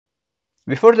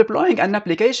Before deploying an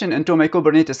application into my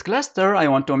Kubernetes cluster, I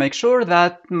want to make sure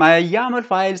that my YAML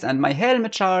files and my Helm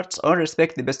charts all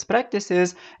respect the best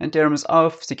practices in terms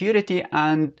of security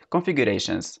and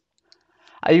configurations.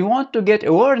 I want to get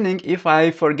a warning if I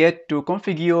forget to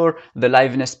configure the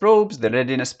liveness probes, the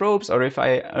readiness probes, or if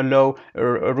I allow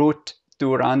a root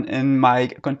to run in my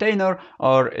container,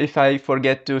 or if I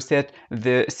forget to set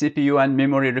the CPU and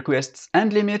memory requests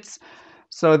and limits.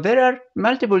 So there are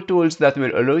multiple tools that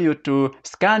will allow you to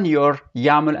scan your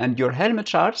YAML and your Helm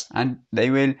charts, and they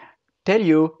will tell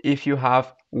you if you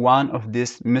have one of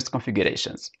these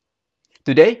misconfigurations.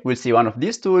 Today, we'll see one of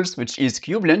these tools, which is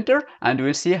Cubelinter, and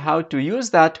we'll see how to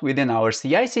use that within our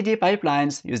CI/CD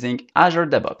pipelines using Azure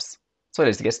Devops. So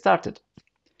let's get started.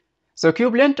 So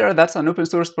Cubelinter, that's an open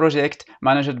source project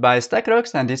managed by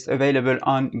StackRox, and it's available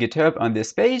on GitHub on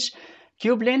this page.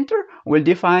 Cubelinter will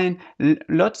define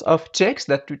lots of checks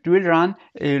that it will run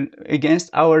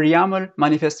against our YAML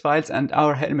manifest files and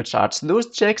our Helm charts. Those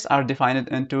checks are defined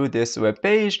into this web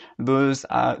page. Those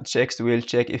checks will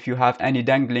check if you have any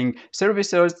dangling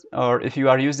services, or if you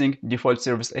are using default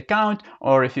service account,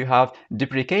 or if you have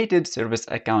deprecated service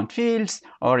account fields,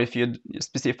 or if you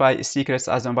specify secrets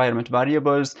as environment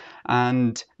variables,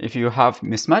 and if you have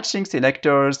mismatching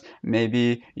selectors,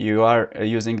 maybe you are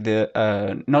using the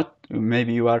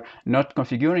maybe you are not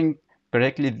configuring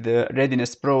correctly the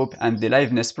readiness probe and the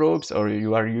liveness probes, or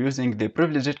you are using the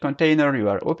privileged container, you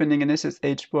are opening an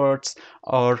SSH ports,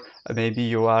 or maybe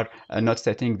you are not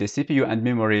setting the CPU and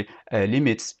memory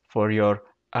limits for your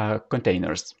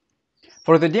containers.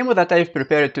 For the demo that I've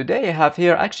prepared today, I have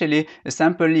here actually a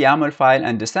sample YAML file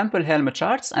and the sample Helm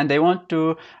charts, and I want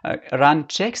to run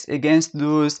checks against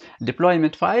those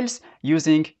deployment files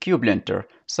using Cubelinter.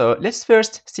 So let's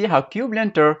first see how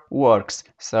Cubelinter works.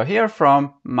 So here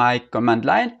from my command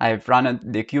line, I've run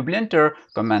the Cubelinter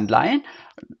command line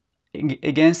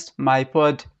against my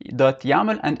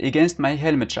pod.yaml and against my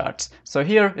Helm charts. So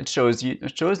here it shows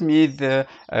me the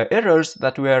errors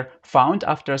that were found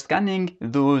after scanning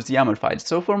those YAML files.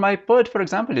 So for my pod, for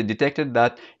example, it detected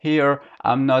that here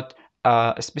I'm not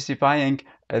specifying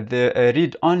the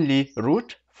read-only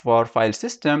root for file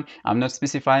system. I'm not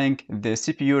specifying the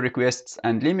CPU requests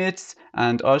and limits,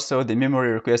 and also the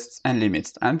memory requests and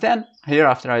limits. And then here,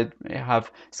 after I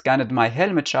have scanned my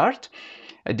Helm chart,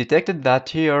 I detected that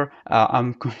here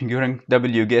I'm configuring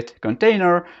wget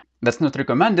container. That's not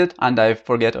recommended, and I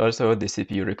forget also the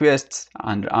CPU requests,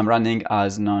 and I'm running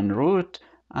as non-root,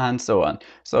 and so on.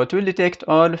 So it will detect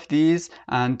all of these,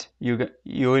 and you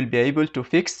will be able to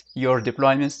fix your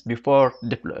deployments before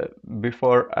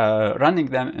running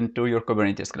them into your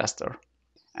Kubernetes cluster.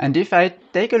 And if I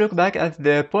take a look back at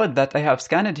the pod that I have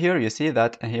scanned here, you see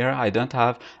that here I don't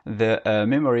have the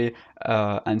memory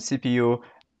and CPU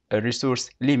resource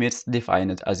limits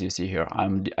defined, as you see here.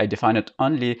 I defined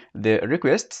only the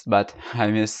requests, but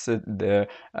I missed the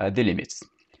limits.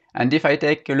 And if I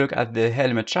take a look at the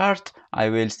Helm chart, I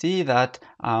will see that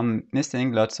I'm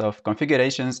missing lots of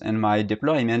configurations in my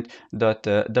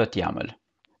deployment.yaml.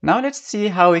 Now let's see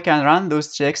how we can run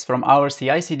those checks from our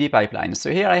CI/CD pipeline.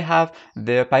 So here I have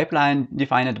the pipeline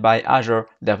defined by Azure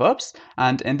Devops,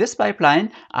 and in this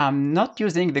pipeline I'm not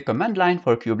using the command line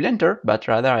for Cubelinter, but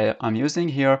rather I'm using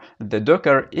here the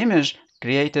Docker image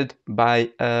created by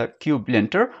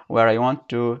Cubelinter, where I want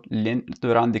to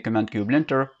run the command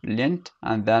Cubelinter lint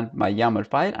and then my YAML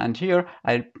file, and here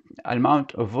I'll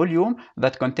mount a volume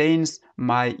that contains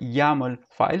my YAML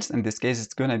files. In this case,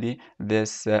 it's going to be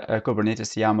this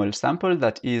Kubernetes YAML sample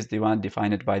that is the one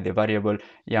defined by the variable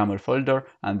YAML folder,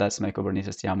 and that's my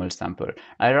Kubernetes YAML sample.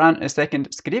 I run a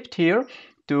second script here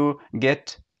to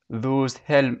get those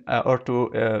Helm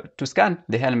to scan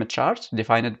the Helm chart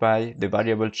defined by the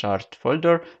variable chart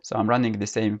folder. So I'm running the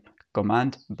same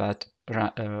command, but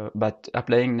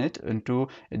applying it into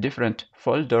a different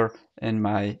folder in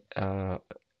my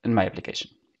application.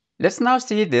 Let's now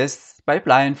see this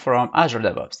pipeline from Azure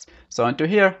DevOps. So into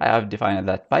here, I have defined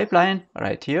that pipeline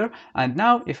right here. And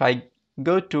now if I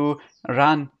go to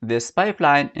run this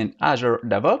pipeline in Azure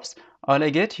DevOps, all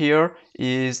I get here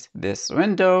is this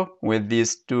window with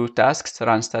these two tasks: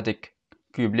 run static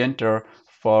Cubelinter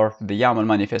for the YAML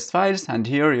manifest files, and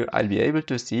here I'll be able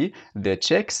to see the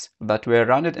checks that were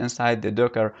run inside the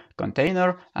Docker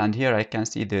container, and here I can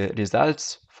see the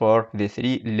results for the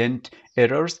 3 lint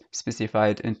errors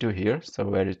specified into here. So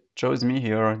where it shows me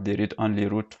here the read-only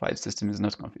root file system is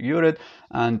not configured,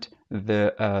 and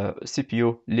the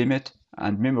CPU limit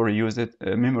and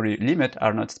memory limit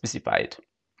are not specified.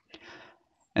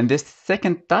 In this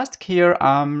second task here,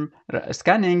 I'm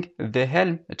scanning the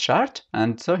Helm chart,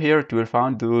 and so here it will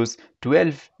find those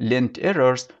 12 lint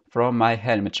errors from my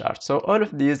Helm chart. So all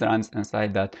of these runs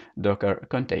inside that Docker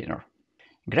container.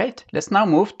 Great, let's now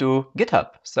move to GitHub.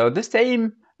 So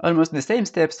almost the same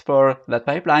steps for that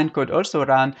pipeline could also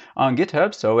run on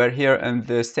GitHub. So we're here in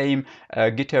the same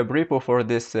GitHub repo for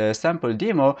this sample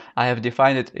demo. I have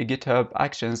defined a GitHub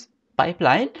Actions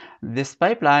pipeline. This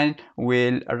pipeline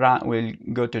will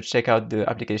go to check out the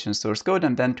application source code,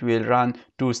 and then it will run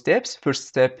two steps. First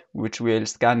step, which will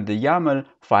scan the YAML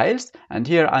files, and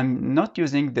here I'm not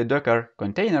using the Docker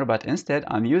container, but instead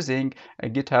I'm using a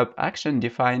GitHub action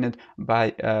defined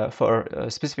by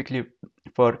specifically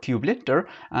for Cubelinter,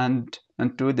 and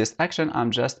to this action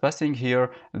I'm just passing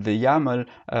here the YAML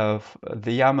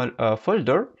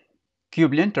folder.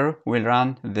 Cubelinter will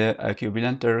run the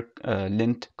Cubelinter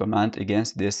lint command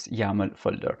against this YAML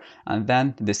folder. And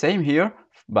then the same here,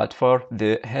 but for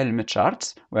the Helm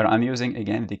charts, where I'm using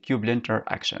again the Cubelinter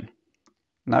action.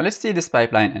 Now let's see this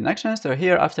pipeline in action. So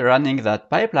here, after running that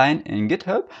pipeline in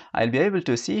GitHub, I'll be able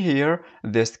to see here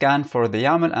the scan for the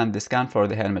YAML and the scan for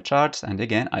the Helm charts. And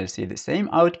again, I'll see the same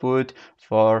output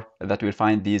for that will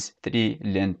find these 3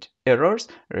 lint errors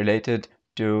related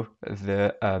to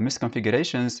the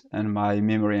misconfigurations in my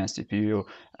memory and CPU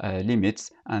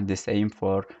limits, and the same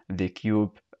for the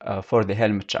for the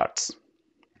Helm charts.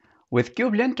 With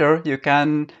Cubelinter, you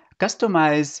can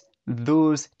customize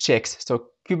those checks. So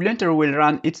Cubelinter will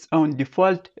run its own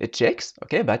default checks,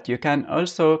 okay, but you can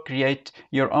also create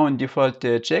your own default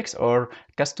checks or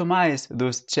customize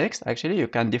those checks. Actually, you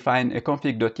can define a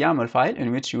config.yaml file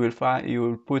in which you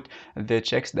will put the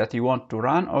checks that you want to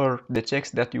run or the checks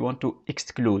that you want to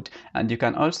exclude, and you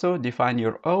can also define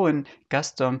your own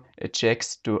custom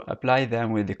checks to apply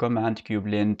them with the command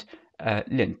kubelint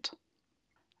lint.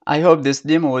 I hope this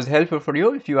demo was helpful for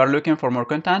you. If you are looking for more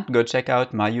content, go check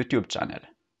out my YouTube channel.